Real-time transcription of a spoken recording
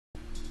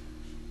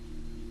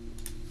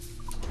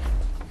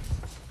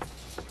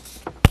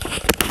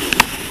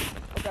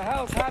the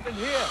hell's happened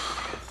here?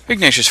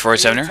 Ignatius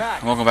 487er,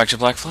 and welcome back to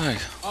Black Flag.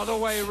 Other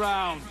way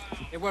round.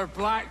 It were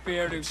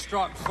Blackbeard who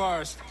struck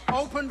first.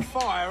 Opened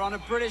fire on a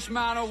British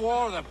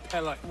man-of-war, the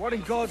pillock. What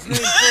in God's name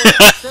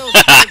for? Still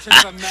searching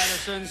for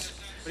medicines,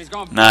 but he's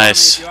gone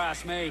nice. If you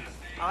ask me.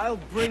 I'll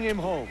bring him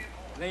home.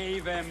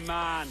 Leave him,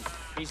 man.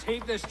 He's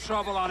heaped this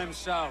trouble on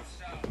himself.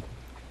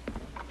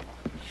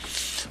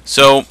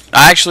 So,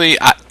 I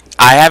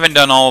haven't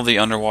done all of the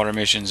underwater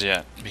missions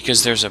yet,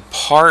 because there's a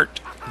part,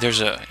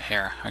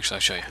 here, actually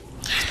I'll show you,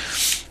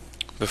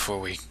 before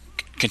we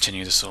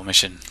continue this little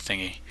mission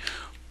thingy.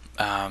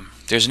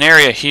 There's an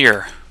area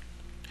here,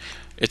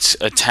 it's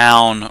a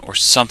town or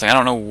something, I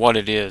don't know what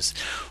it is,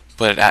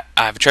 but I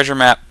have a treasure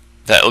map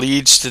that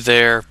leads to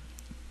there,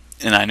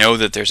 and I know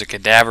that there's a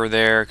cadaver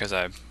there, because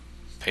I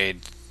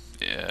paid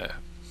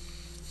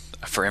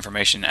for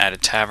information at a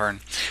tavern,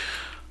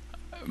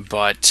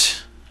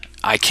 but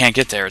I can't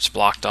get there, it's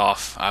blocked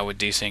off. I would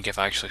desync if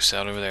I actually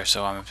sailed over there,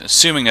 so I'm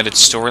assuming that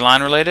it's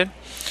storyline related.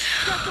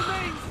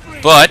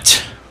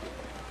 But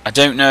I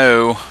don't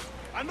know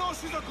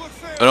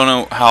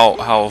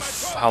how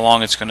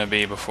long it's gonna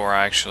be before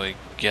I actually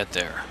get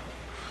there.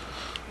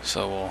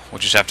 So we'll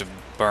just have to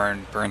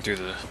burn through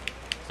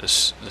the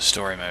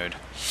story mode.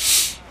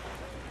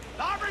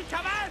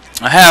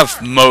 I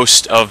have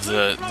most of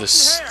the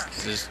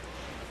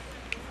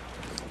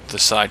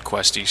side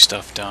questy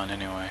stuff done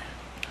anyway.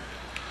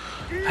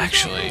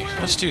 Actually,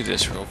 let's do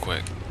this real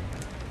quick.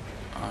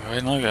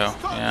 Alright, let go.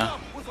 Yeah.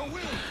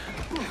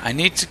 I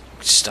need to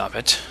stop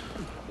it.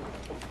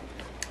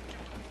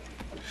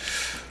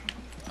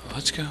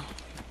 Let's go.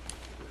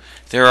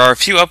 There are a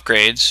few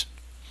upgrades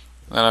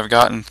that I've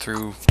gotten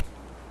through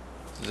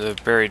the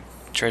buried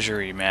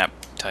treasury map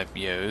type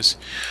yos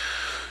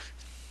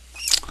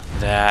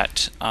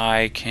that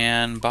I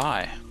can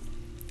buy.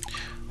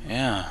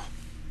 Yeah.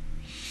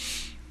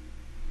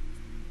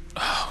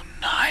 Oh,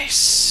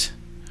 nice.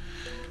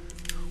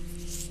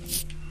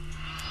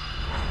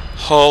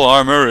 Hull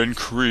armor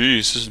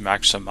increase is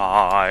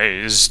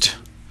maximized.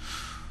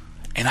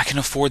 And I can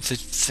afford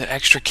the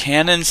extra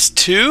cannons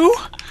too?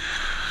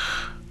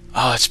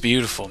 Oh, that's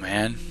beautiful,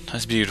 man.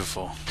 That's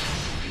beautiful.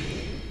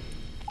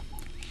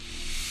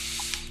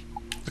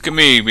 Look at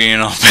me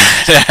being all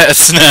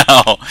badass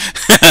now.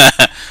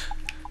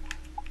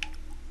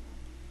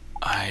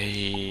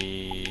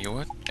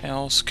 What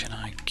else can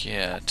I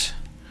get?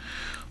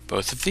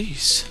 Both of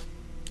these.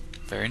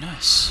 Very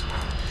nice.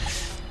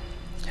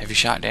 Heavy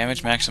shot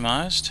damage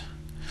maximized.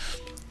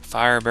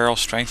 Fire barrel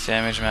strength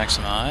damage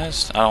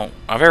maximized.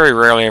 I very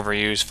rarely ever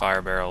use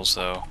fire barrels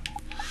though.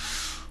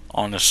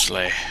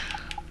 Honestly.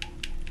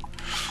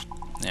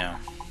 Yeah.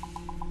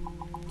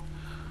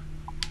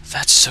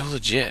 That's so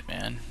legit,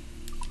 man.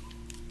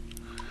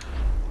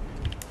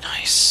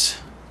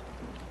 Nice.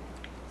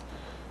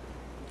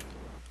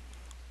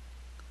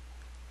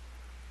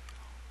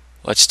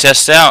 Let's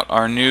test out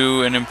our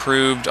new and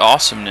improved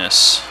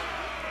awesomeness.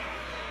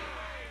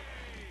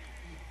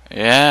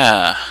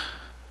 Yeah.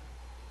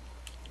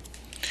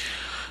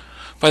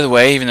 By the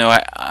way, even though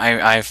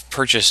I've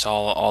purchased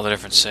all the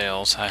different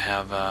sails, I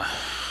have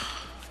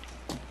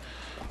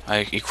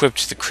I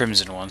equipped the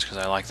crimson ones because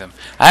I like them.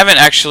 I haven't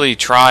actually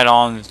tried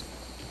out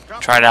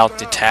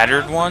the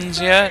tattered ones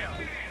yet.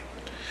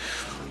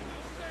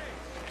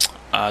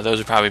 Those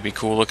would probably be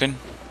cool looking.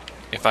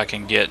 If I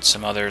can get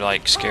some other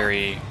like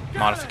scary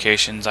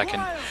modifications, I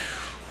can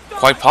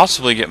quite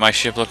possibly get my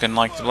ship looking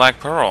like the Black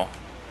Pearl,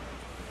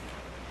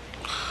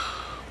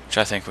 which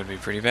I think would be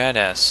pretty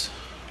badass.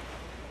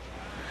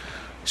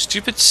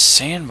 Stupid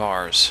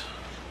sandbars.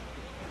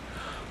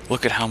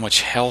 Look at how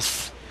much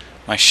health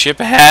my ship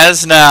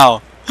has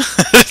now.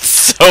 It's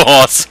so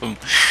awesome.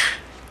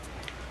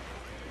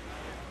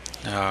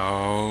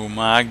 Oh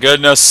my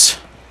goodness.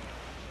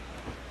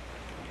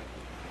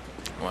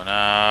 When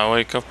I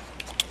wake up,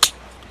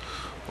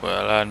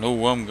 well, I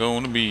know I'm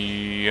gonna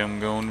be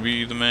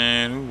the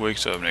man who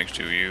wakes up next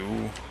to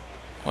you.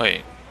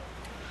 Wait.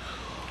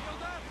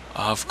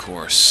 Of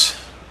course.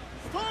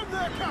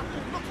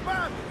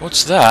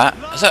 What's that?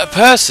 Is that a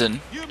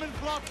person?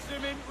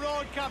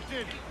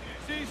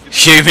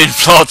 Human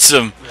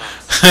flotsam.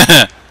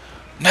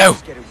 No.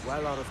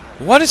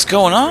 What is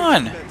going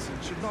on?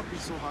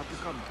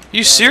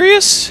 You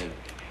serious?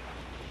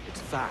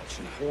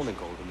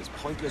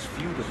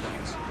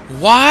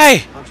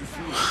 Why?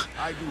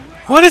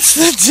 What is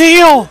the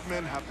deal?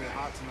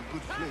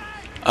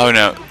 Oh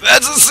no.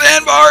 That's a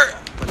sandbar!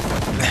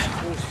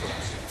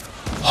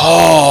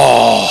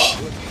 Oh!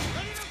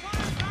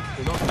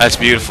 That's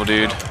beautiful,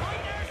 dude.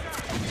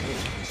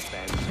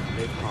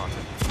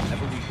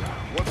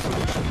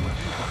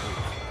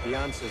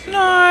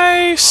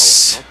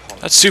 Nice!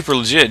 That's super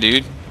legit,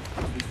 dude.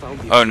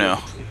 Oh no.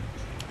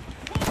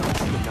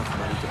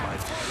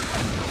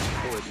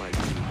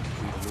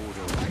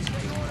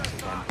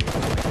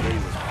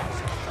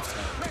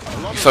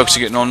 You folks are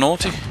getting all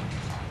naughty.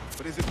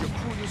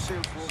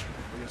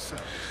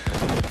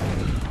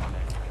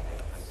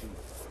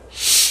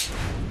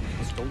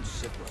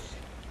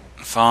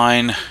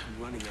 Fine.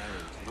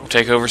 We'll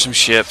take over some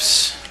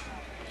ships.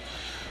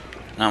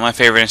 Not my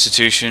favorite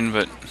institution,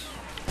 but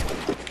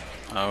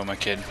oh, my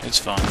kid, it's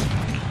fun.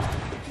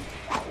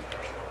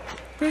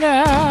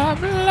 Blah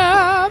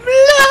blah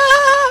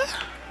blah.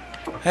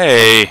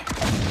 Hey.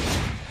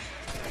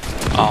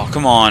 Oh,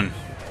 come on.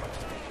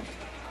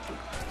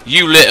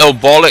 You little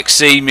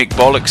bollocksy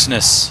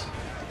McBollocksness.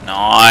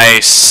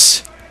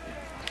 Nice.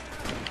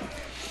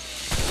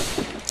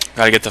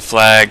 Gotta get the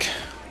flag.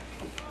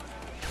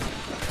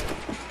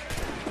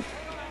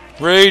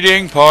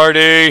 Raiding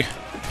party.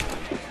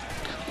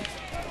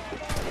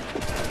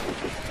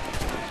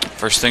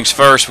 First things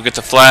first, we'll get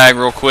the flag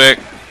real quick.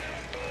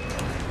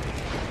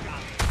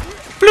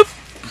 Bloop.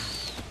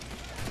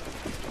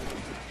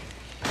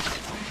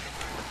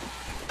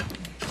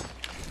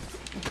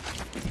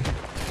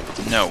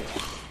 No.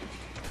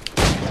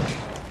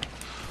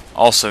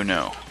 Also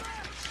no.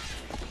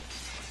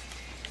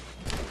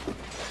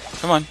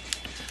 Come on.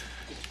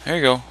 There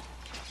you go.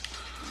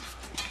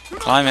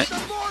 Climb it.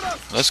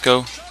 Let's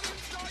go.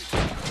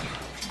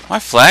 My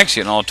flag's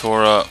getting all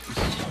tore up.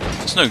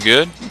 That's no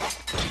good.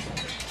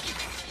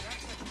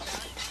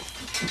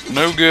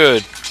 No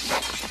good.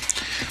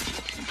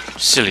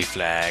 Silly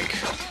flag.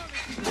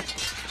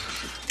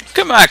 Look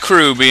at my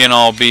crew being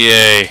all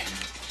BA.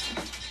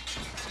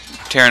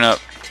 Tearing up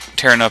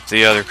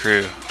the other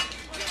crew.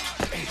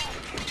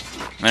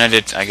 I mean, I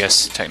did, I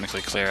guess,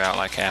 technically clear out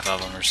like half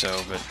of them or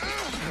so, but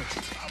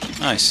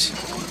nice.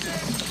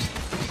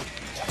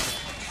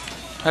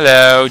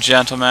 Hello,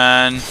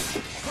 gentlemen.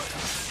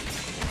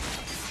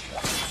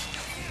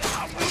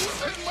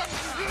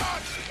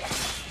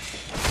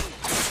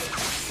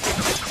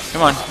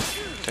 Come on.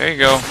 There you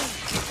go.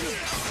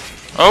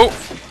 Oh!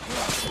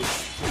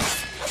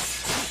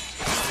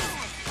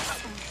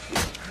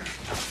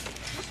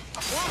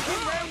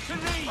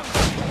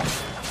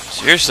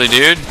 Seriously,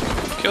 dude.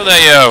 Kill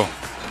that yo.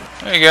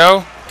 There you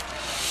go.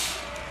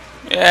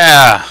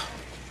 Yeah.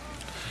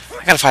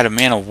 I gotta fight a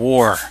man of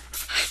war.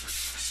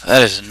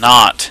 That is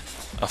not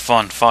a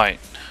fun fight.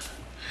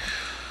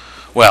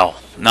 Well,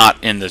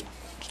 not in the...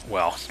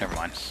 Well, never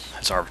mind.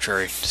 That's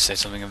arbitrary to say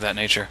something of that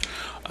nature.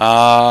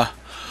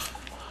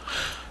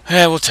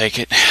 Yeah, we'll take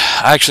it.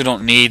 I actually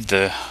don't need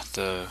the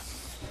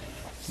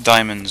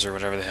diamonds or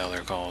whatever the hell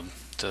they're called.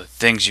 The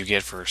things you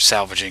get for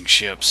salvaging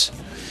ships.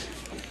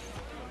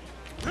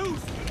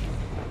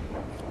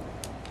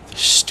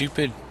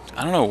 Stupid.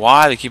 I don't know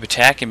why they keep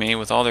attacking me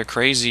with all their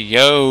crazy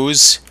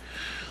yos.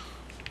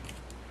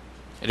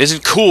 It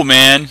isn't cool,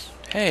 man.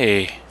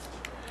 Hey.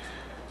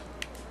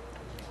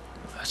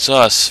 That's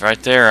us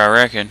right there, I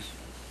reckon.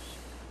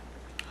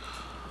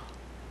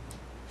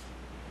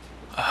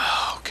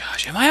 Oh,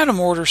 gosh. Am I out of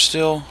mortar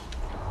still?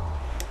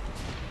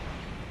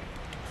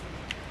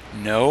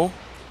 No.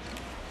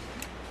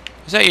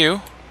 Is that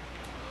you?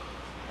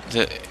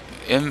 The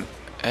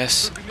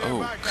MS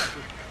Oak.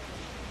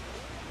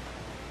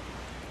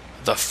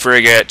 The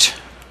frigate.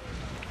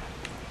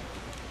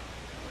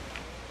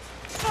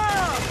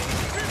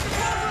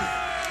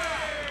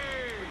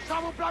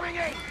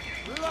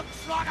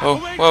 Whoa,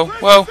 whoa,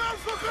 whoa.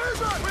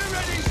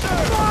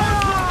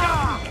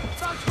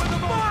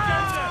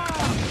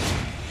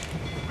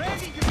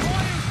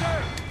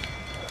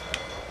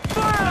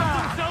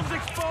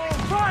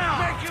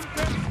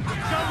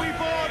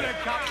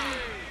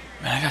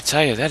 Man, I gotta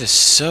tell you, that is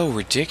so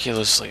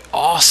ridiculously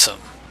awesome.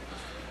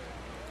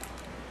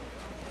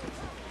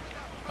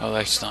 Oh,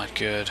 that's not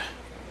good.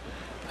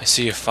 I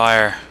see a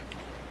fire.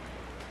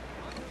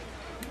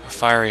 A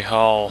fiery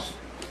hull.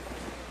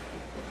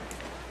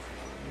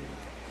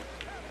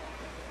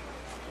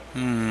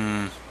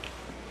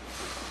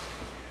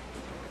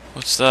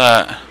 What's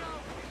that?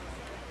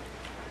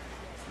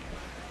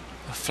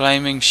 A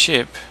flaming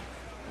ship?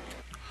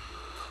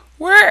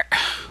 Where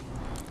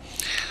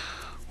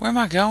am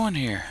I going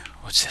here?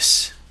 What's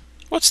this?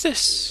 What's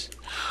this?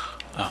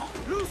 Oh.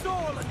 Loose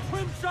all and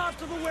trim shaft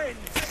to the wind.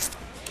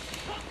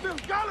 Bill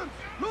Gallant,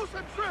 loose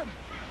and trim.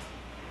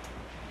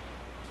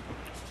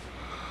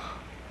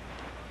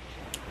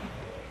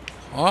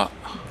 What?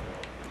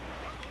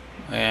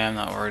 Yeah, I'm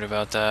not worried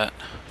about that.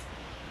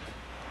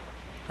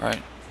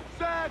 Right.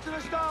 Stare to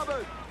the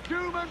starboard.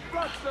 Human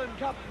Bruxton,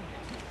 Captain.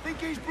 Think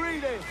he's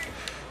breathing.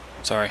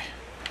 Sorry.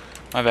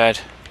 My bad.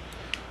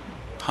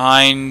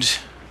 Hind.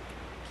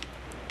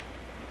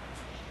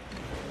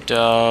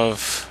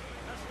 Dove.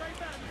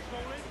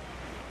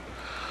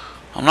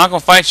 I'm not gonna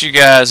fight you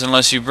guys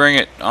unless you bring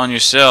it on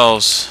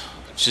yourselves.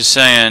 Just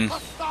saying.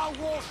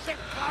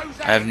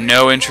 I have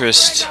no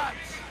interest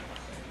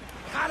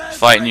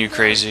fighting you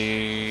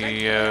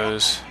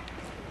crazios.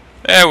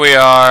 There we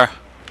are.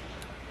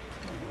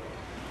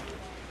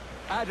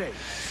 Addy,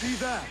 see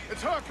there?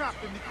 It's her,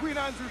 Captain, the Queen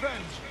Anne's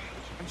Revenge.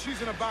 And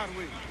she's in a bad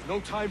way. No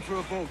time for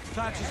a boat.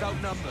 Thatch is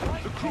outnumbered.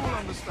 The crew will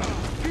understand.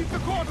 Keep the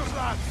quarters,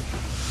 lads.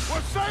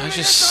 We're sailing I into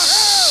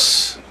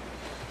just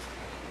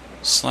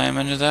slam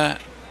into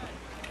that.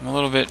 I'm a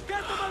little bit... hell.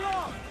 Get them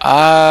along.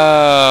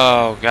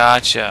 Oh,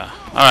 gotcha.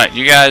 Alright,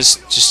 you guys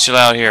just chill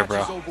out here,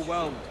 bro.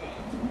 Overwhelmed.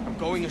 I'm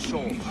going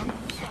ashore.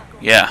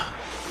 Yeah.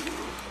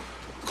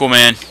 Cool,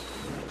 man.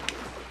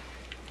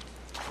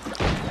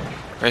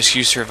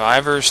 Rescue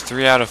survivors,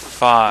 3 out of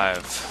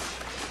 5.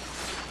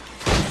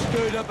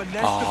 Stirred up a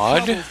nest Odd.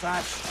 of trouble,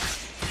 Thatch.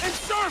 In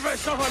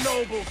service of a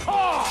noble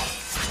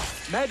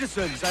cause!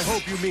 Medicines, I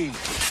hope you mean.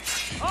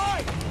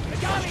 Aye, the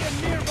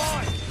galleon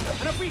nearby.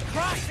 And if we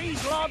crack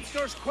these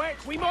lobsters quick,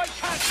 we might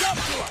catch up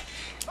to her.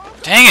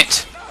 Dang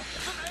it!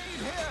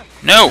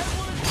 No!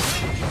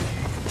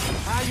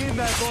 Hang in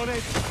there,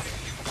 Bonnet.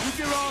 Keep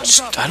your arms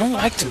up. I don't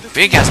like the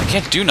big guys. I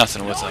can't do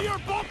nothing with Know them. your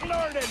book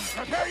learning.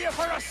 Prepare you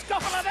for a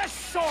scuffle of this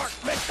sort,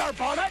 Mr.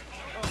 Bonnet.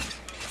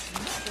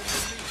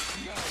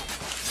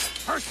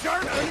 For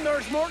certain,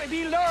 there's more to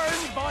be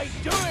learned by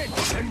doing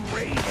than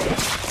reading.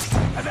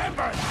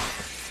 Remember,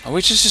 Oh,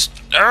 we just...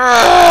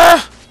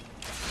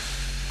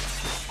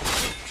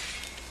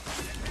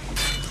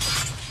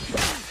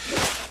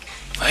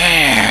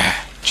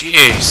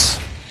 Jeez.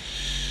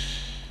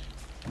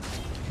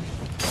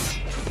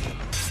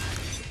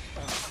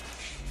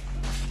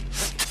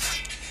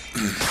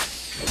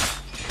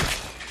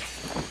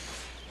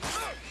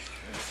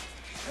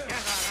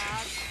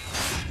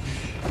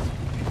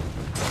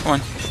 Come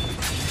on.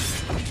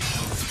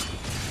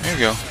 There you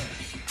go.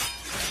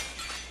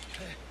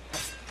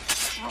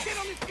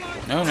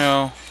 No,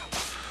 no.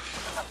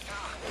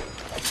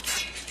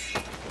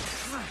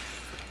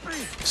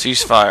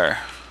 Ceasefire.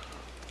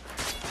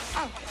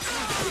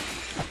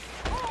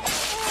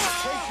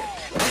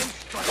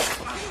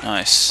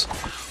 Nice.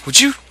 Would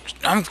you?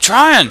 I'm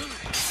trying.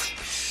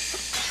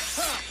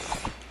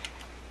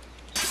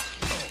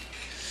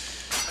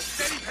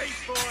 steady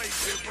pace,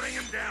 boys. We'll bring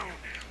him down.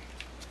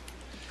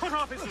 Cut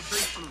off his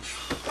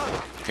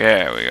retreat.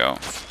 There we go.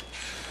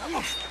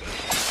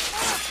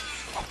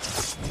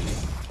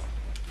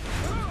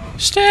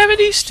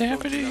 Stabbity,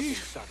 stabbity.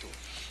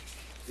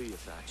 Do you,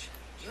 Thatch?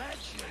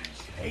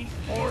 Legends ain't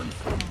born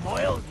from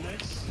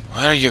mildness.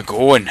 Where are you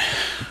going?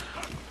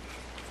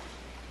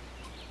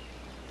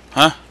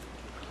 Huh?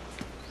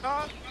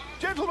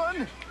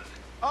 Gentlemen,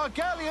 our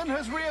galleon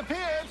has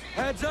reappeared.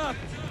 Heads up.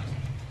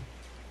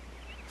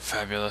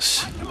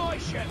 Fabulous. To my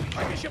ship,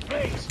 if you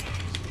please.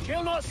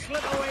 She'll not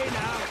slip away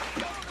now.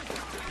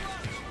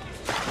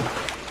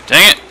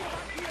 Dang it.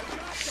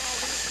 The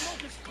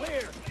smoke is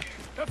clear.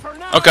 But for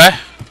now, Okay.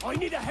 I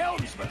need a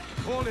helmsman.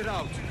 Call it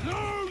out.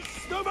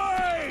 Loose the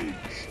mains!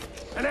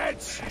 And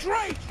head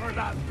straight for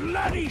that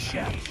bloody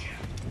ship.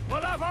 We'll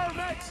have our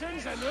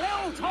medicines in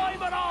little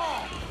time at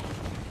all.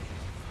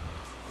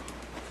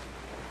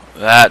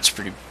 That's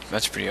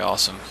pretty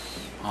awesome,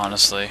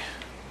 honestly.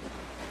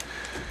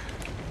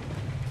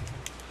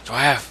 Do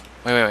I have...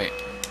 Wait.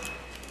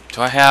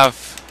 Do I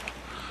have...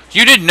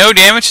 You did no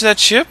damage to that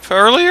ship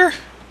earlier?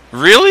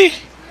 Really?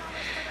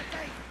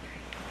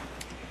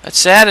 That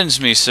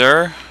saddens me,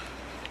 sir.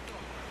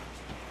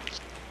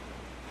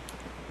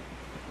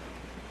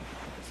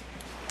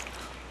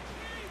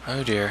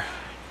 Oh dear.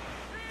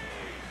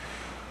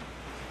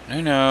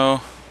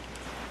 No.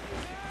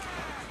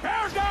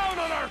 Bear down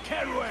on our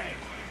Kenway!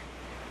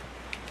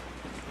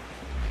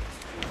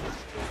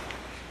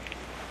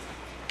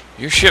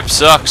 Your ship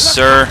sucks,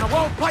 sir. I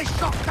won't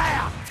place up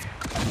there!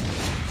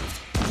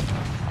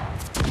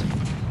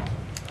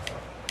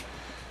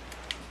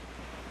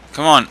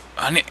 Come on.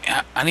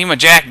 I need my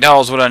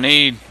jackdaws, what I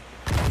need.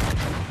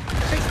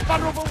 He's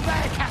vulnerable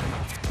there, Captain.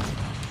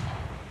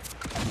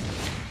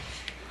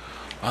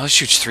 Wow, this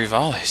shoots 3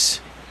 volleys.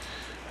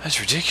 That's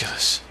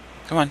ridiculous.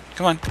 Come on.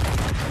 There's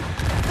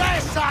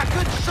a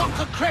good shot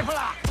to cripple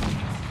her!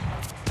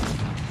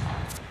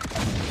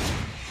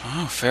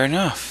 Oh, fair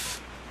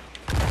enough.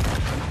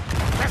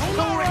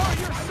 Restore it!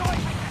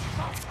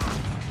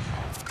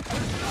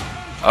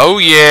 Oh,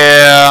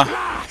 yeah.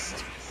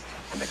 Blast!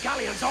 And the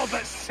galleon's all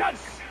but sunk!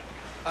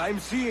 I'm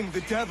seeing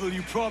the devil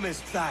you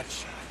promised,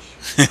 Thatch.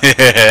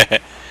 I'd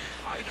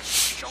have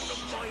shown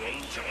him my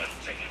angel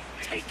if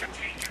they'd taken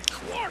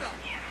quarter!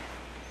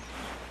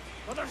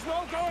 But there's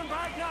no going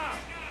back now!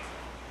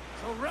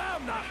 So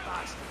ram that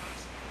bastard!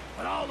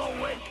 With all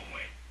the wind!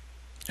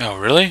 Oh,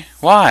 really?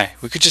 Why?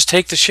 We could just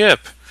take the ship.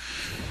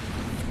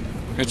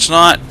 It's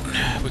not...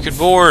 We could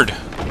board.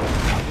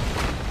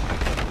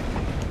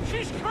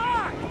 She's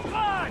cracked,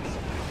 lads!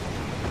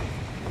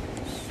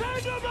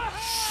 Send him to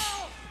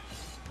hell!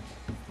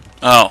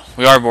 Oh,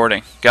 we are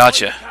boarding.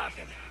 Gotcha.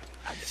 Captain,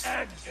 and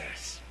end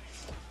this.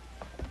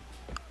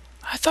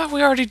 I thought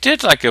we already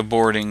did like a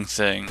boarding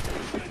thing.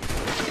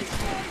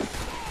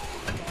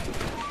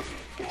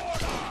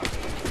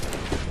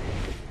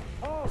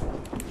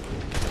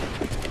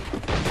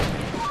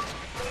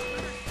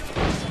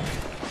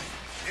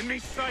 In me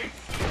sight!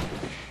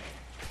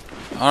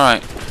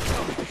 Alright.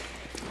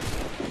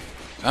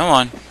 Come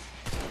on.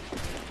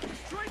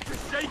 Try to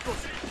shake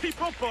us!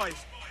 Keep up, boys!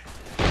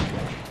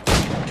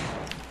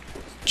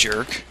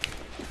 Jerk.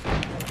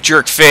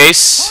 Jerk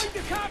face. Find the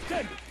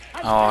captain!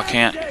 And Oh, I end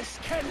can't. this,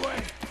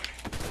 Kenway.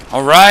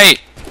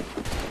 Alright.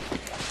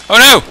 Oh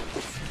no!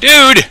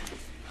 Dude!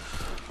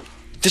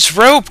 This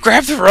rope!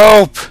 Grab the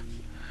rope!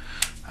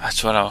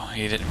 That's what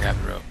he didn't grab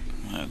the rope.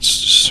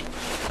 That's just...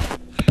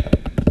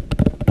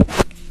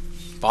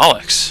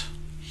 Bollocks.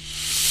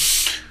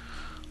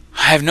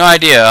 I have no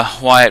idea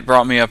why it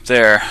brought me up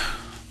there.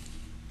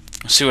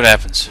 Let's see what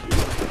happens.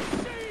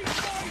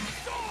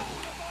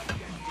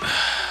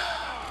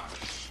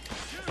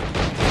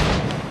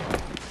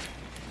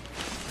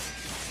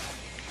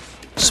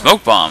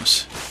 Smoke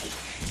bombs.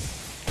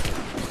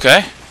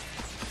 Okay.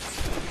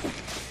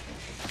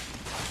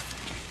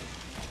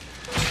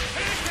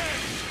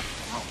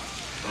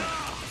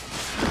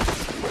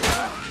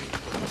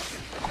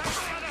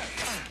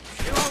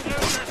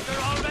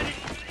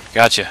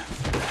 Gotcha.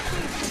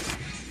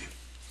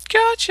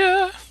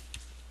 Gotcha.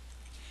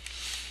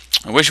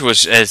 I wish it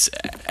was as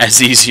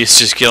easy as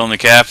just killing the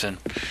captain.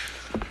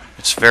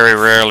 It's very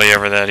rarely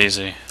ever that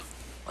easy.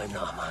 I'm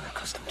not a man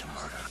accustomed to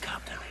murder,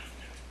 Captain.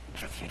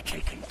 But if you're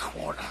taking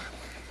quarter,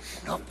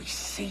 not be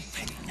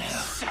seeping now.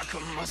 Sack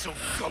of muzzle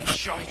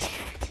gobshite.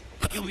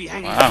 You'll be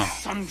hanging Wow.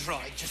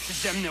 sun-dried just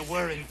as them there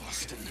were in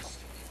Boston.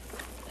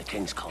 The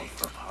king's called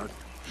for a pardon.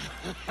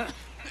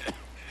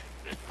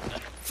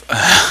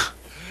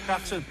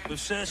 Captain, we've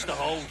searched the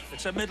hold.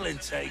 It's a middling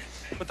take.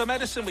 But the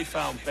medicine we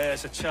found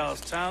bears a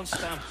Charlestown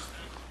stamp.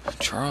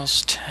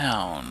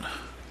 Charlestown.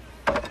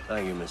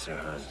 Thank you, Mr.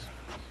 Hans.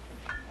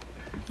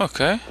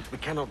 Okay. We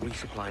cannot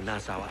resupply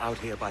Nassau out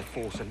here by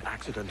force and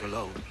accident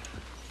alone.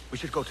 We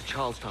should go to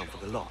Charlestown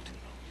for the lot.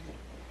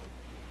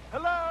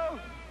 Hello?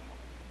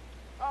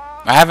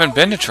 I haven't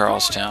been to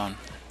Charlestown.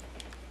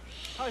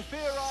 I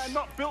fear I am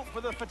not built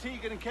for the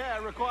fatigue and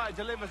care required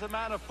to live as a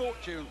man of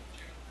fortune.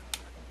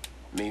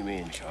 Meet me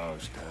in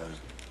Charlestown.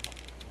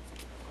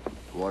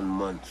 1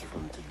 month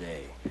from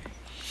today.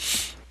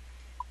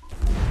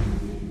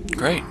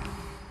 Great.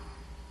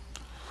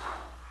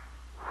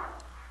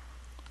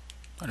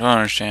 I don't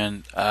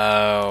understand.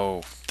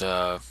 Oh,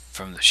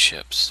 from the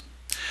ships.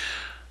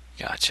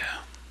 Gotcha.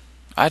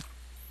 I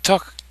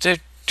talk.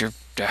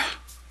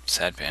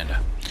 Sad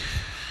panda.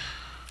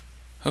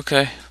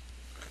 Okay.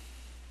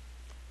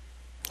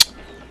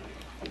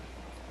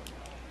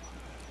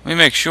 Let me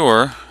make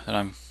sure that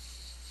I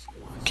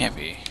can't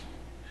be.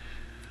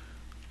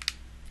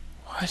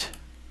 What?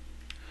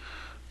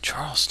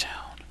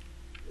 Charlestown.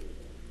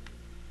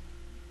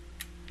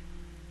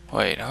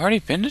 Wait, I've already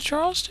been to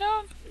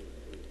Charlestown?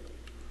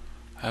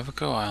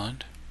 Abaco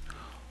Island.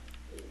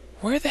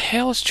 Where the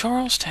hell is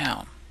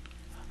Charlestown?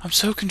 I'm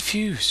so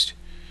confused.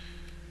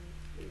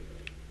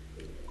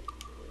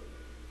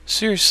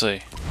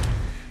 Seriously.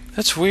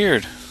 That's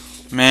weird.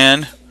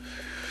 Man.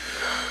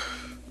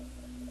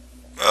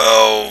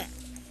 Oh.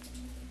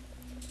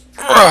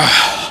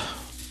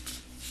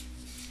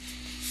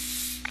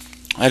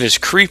 That is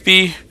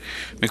creepy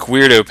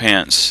McWeirdo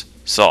pants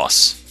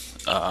sauce.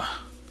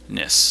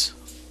 Nis.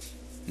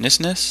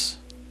 Nis?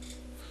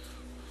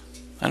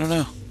 I don't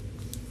know.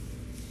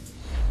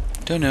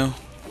 Don't know.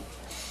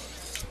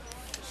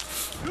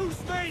 Loose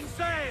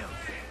mainsail!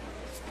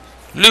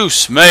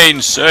 Loose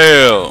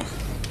mainsail!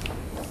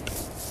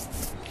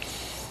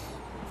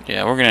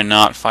 Yeah, we're gonna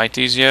not fight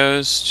these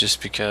yos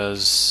just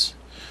because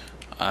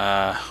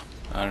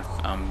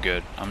I'm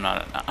good. I'm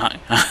not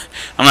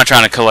I'm not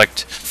trying to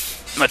collect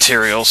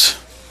materials.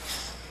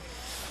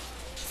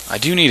 I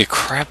do need a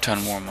crap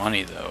ton more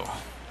money though.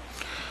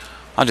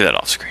 I'll do that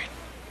off screen.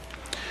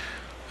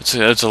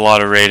 It's a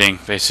lot of raiding,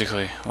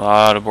 basically. A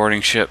lot of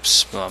boarding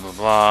ships, blah blah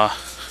blah,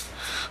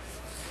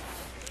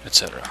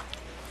 etc.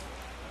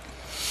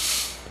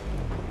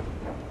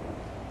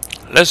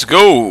 Let's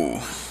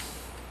go.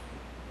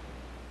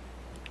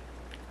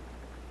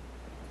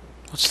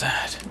 What's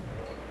that?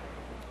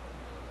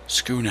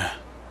 Schooner.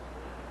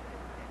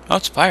 Oh,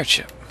 it's a pirate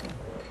ship.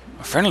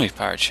 A friendly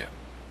pirate ship.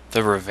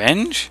 The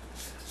Revenge?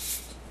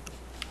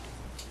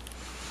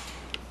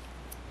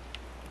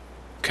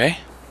 Okay.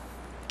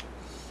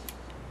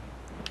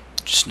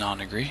 Just nod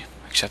and agree.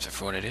 Accept it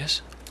for what it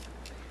is.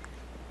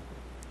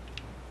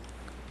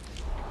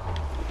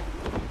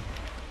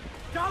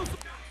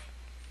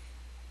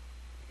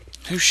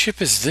 Whose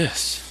ship is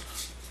this?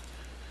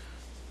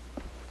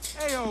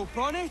 Heyo,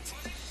 Bonnet!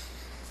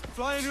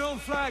 Flying your own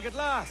flag at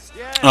last.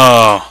 Yes.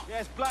 Oh.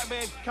 Yes,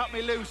 Blackbeard cut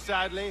me loose,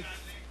 sadly.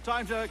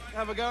 Time to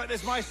have a go at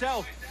this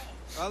myself.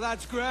 Well,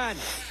 that's grand.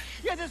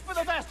 Yes, it's for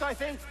the best, I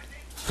think.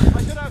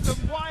 I should have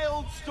some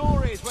wild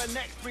stories when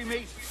next we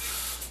meet.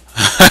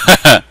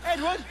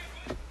 Edward,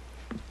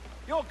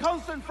 your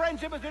constant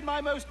friendship has been my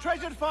most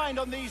treasured find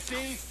on these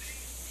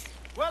seas.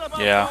 Well above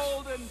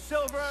gold and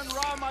silver and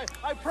rum,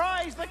 I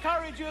prize the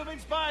courage you have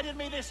inspired in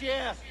me this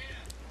year.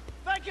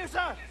 Thank you,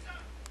 sir.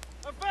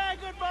 A fair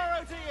good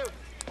morrow to you.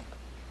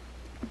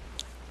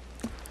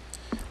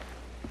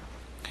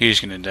 He's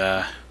gonna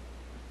die.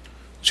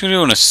 What's gonna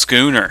do on a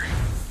schooner?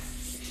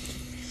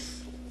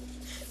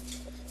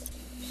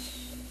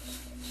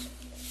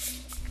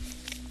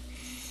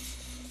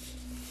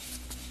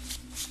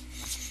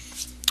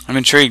 I'm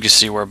intrigued to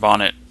see where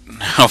Bonnet,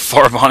 how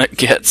far Bonnet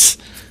gets.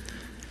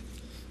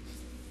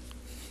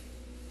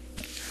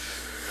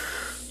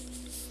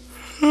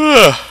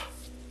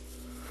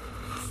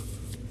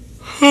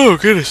 Oh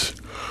goodness.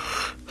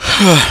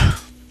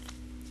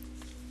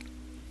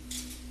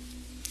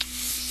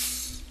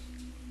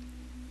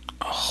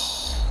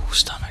 Oh,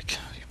 stomach,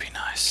 you'd be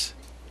nice.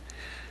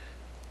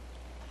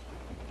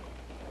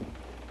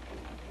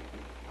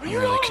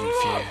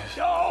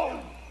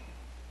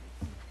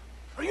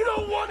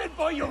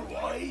 by your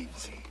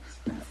wives,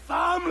 and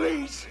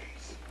families,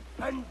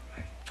 and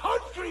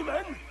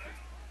countrymen.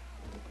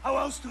 How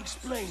else to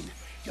explain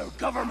your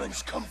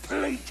government's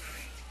complete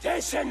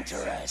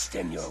disinterest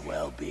in your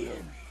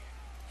well-being?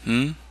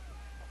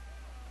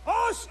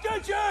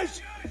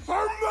 Hostages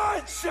for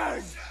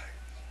Manson!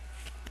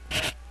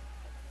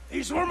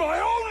 These were my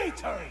only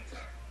terms.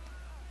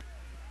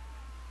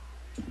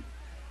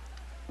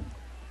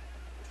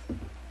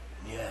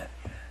 Yeah.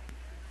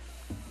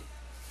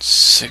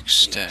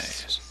 6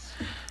 days.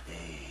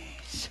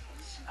 Days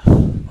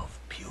of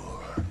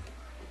pure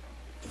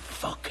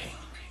fucking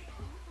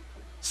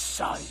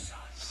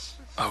silence.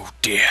 Oh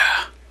dear.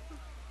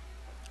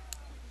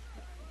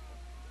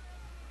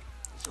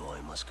 So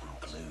I must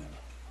conclude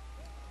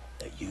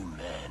that you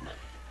men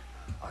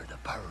are the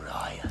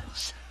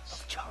pariahs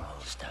of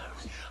Charlestown,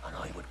 and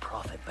I would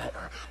profit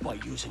better by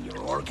using your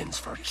organs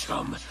for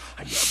chum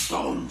and your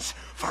bones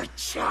for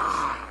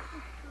char.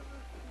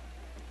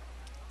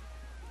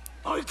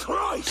 By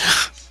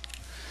Christ!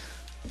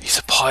 He's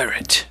a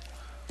pirate.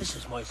 This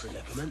is my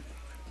predicament.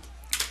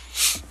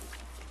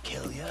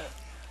 Kill ya,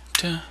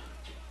 Da,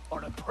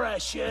 or the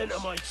pressure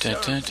of my da,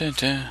 da, service. da,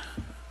 da.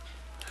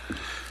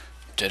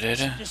 Da, da,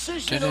 da,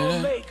 Decision da, da, I'll da,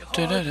 make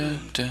da, da,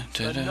 hardly, da,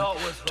 da, but da, not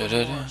with da,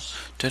 da, da, remorse.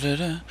 da, da,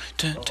 da,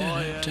 da,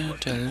 da, da,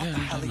 da,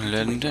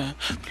 blenda,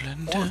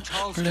 blenda,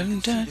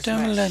 blenda, da,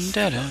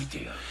 blenda, da.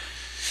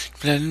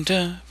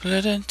 Blenda,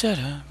 blenda,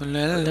 da,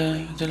 blenda,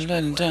 da,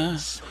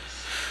 blenda.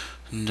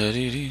 Da,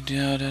 dee, dee,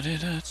 da, da, da,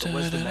 da,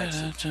 da, da,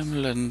 da, da,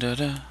 blenda,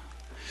 da.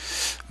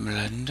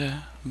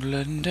 Blenda,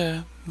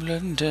 blenda,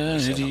 blenda,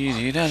 dee,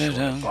 dee, da, da,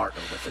 da.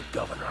 Partner with the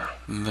governor.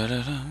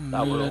 Ba-da-da,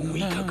 That were a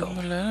week blenda, ago.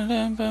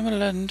 blenda,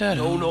 blenda,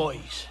 No da.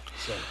 noise,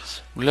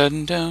 says.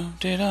 Blenda,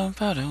 dee, da,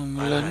 ba-da,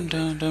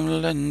 blenda, da,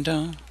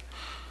 blenda.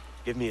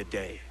 Give me a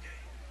day.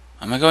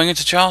 Am I going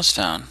into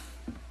Charlestown?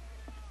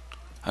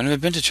 I've never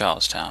been to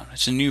Charlestown.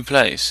 It's a new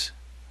place.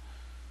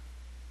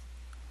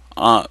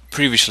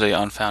 Previously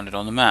unfounded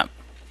on the map.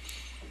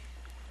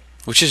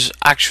 Which is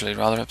actually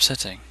rather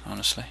upsetting,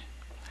 honestly.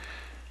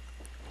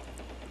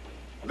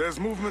 There's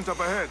movement up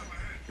ahead.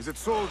 Is it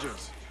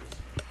soldiers?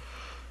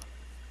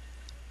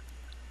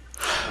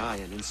 Aye,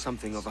 and in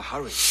something of a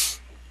hurry.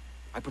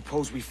 I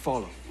propose we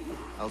follow,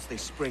 else they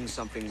spring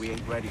something we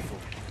ain't ready for.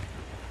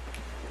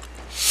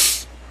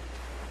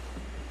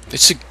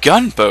 It's a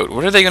gunboat.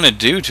 What are they going to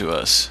do to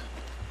us?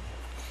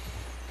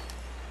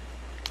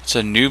 It's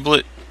a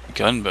Nublet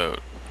gunboat.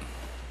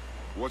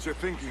 What you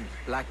thinking?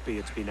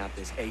 Blackbeard's been at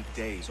this 8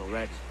 days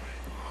already.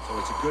 So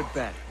it's a good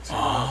bet.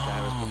 Someone out there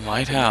has prepared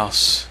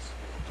Lighthouse.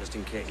 just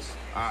in case.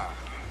 Ah,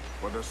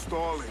 but they're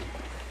stalling.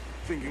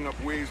 Thinking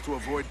up ways to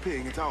avoid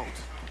paying it out.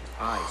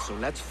 Aye, so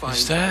let's find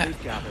Is that- what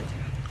we've gathered.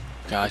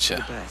 and Gotcha.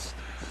 hope for the best.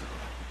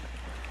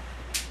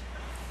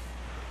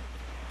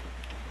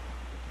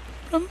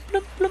 Blum,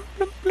 blum, blum,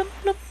 blum, blum,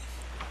 blum.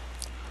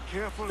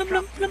 Careful, Blum,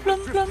 Captain. blum, blum,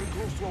 We're blum. drifting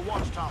close to a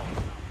watchtower.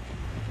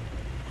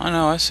 I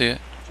know, I see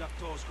it.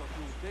 Jackdaw's got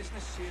no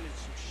business sailing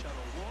some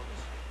shallow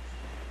waters.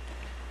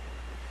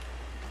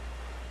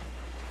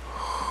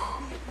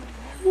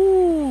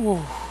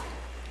 Ooh.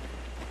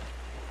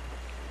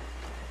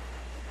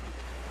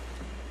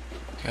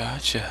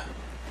 Gotcha.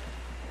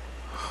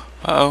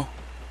 Uh-oh.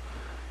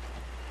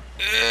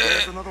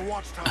 There's another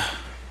watchtower.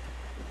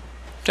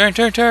 Turn,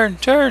 turn, turn,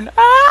 turn!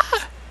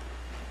 Ah!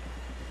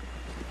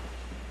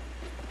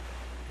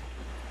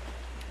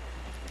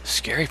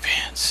 Scary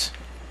pants.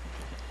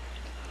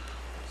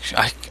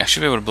 I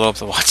should be able to blow up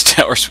the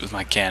watchtowers with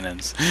my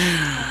cannons.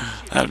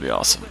 That'd be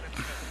awesome.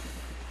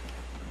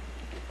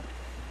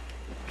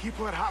 Keep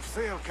her at half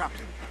sail,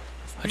 Captain.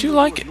 I do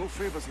like Speed it. No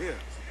favors here.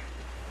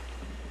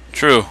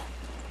 True.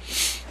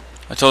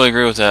 I totally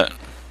agree with that,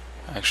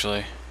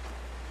 actually.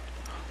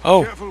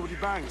 Oh! Careful with the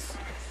banks.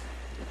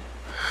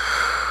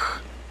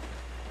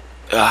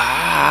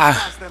 Ah!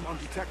 Pass them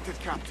undetected,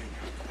 Captain.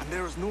 And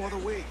there is no other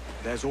way.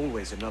 There's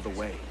always another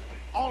way.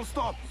 All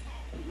stop.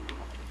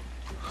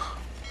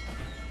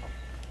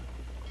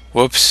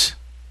 Whoops.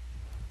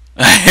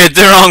 I hit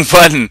the wrong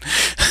button.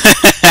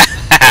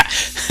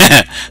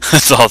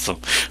 That's awesome.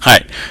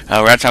 Alright, we're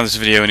out of time with this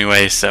video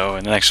anyway, so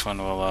in the next one,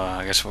 we'll,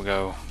 I guess we'll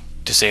go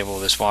disable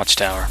this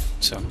watchtower.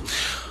 So,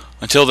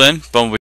 until then, Bumblebee.